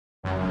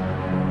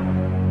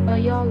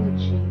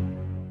Biology.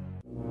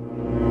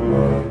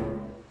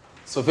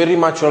 So very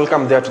much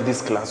welcome there to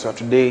this class where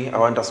today I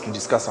want us to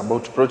discuss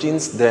about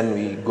proteins, then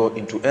we go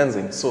into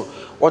enzymes. So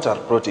what are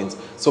proteins?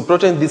 So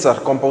proteins, these are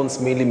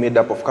compounds mainly made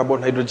up of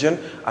carbon, hydrogen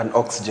and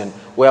oxygen,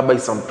 whereby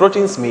some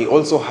proteins may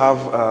also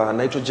have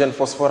nitrogen,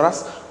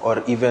 phosphorus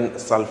or even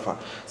sulfur.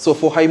 So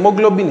for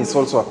hemoglobin is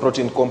also a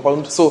protein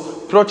compound. So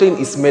protein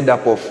is made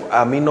up of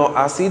amino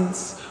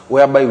acids,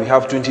 whereby we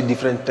have 20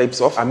 different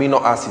types of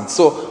amino acids.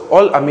 So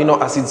all amino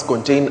acids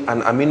contain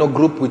an amino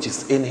group which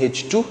is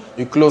NH2.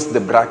 You close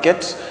the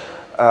bracket,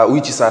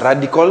 which is a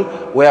radical,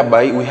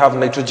 whereby we have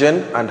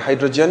nitrogen and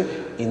hydrogen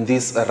in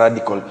this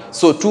radical.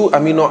 So two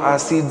amino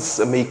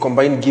acids may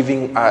combine,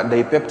 giving a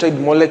dipeptide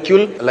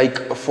molecule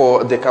like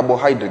for the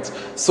carbohydrates.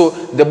 So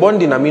the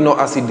bond in amino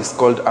acid is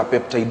called a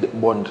peptide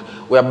bond,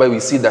 whereby we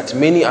see that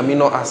many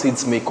amino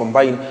acids may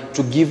combine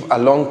to give a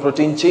long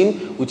protein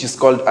chain, which is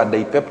called a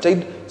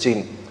dipeptide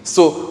chain.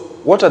 So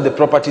what are the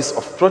properties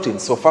of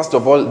proteins? So first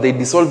of all, they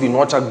dissolve in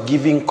water,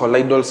 giving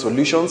colloidal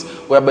solutions,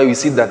 whereby we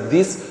see that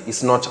this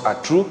is not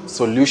a true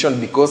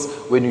solution, because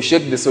when you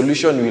shake the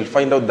solution, you will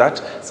find out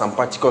that some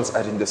particles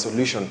are in the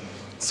solution.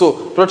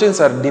 So proteins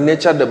are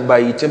denatured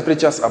by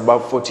temperatures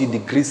above 40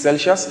 degrees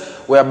Celsius,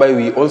 whereby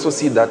we also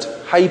see that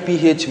high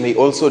pH may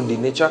also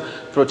denature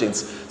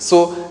proteins.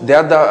 So the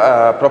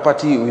other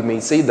property, we may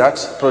say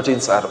that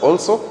proteins are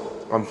also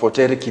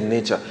amphoteric in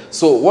nature.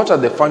 So what are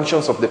the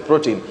functions of the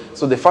protein?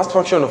 So the first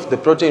function of the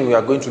protein, we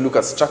are going to look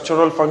at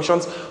structural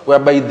functions,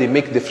 whereby they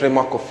make the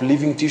framework of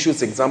living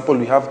tissues. Example,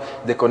 we have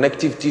the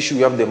connective tissue,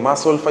 we have the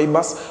muscle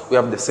fibers, we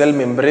have the cell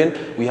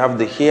membrane, we have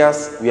the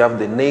hairs, we have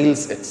the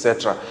nails,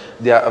 etc.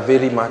 There are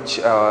very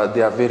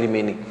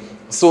many.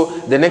 So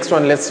the next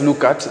one, let's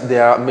look at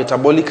their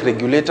metabolic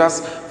regulators.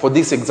 For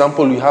this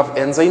example, we have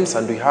enzymes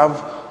and we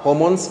have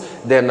hormones.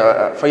 Then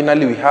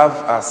finally we have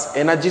as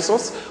energy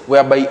source,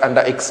 whereby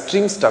under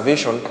extreme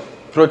starvation,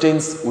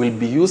 proteins will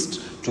be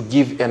used to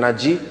give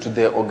energy to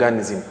the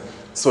organism.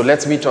 So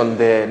let's meet on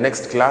the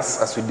next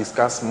class as we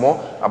discuss more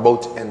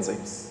about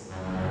enzymes.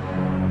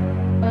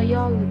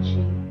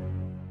 Biology.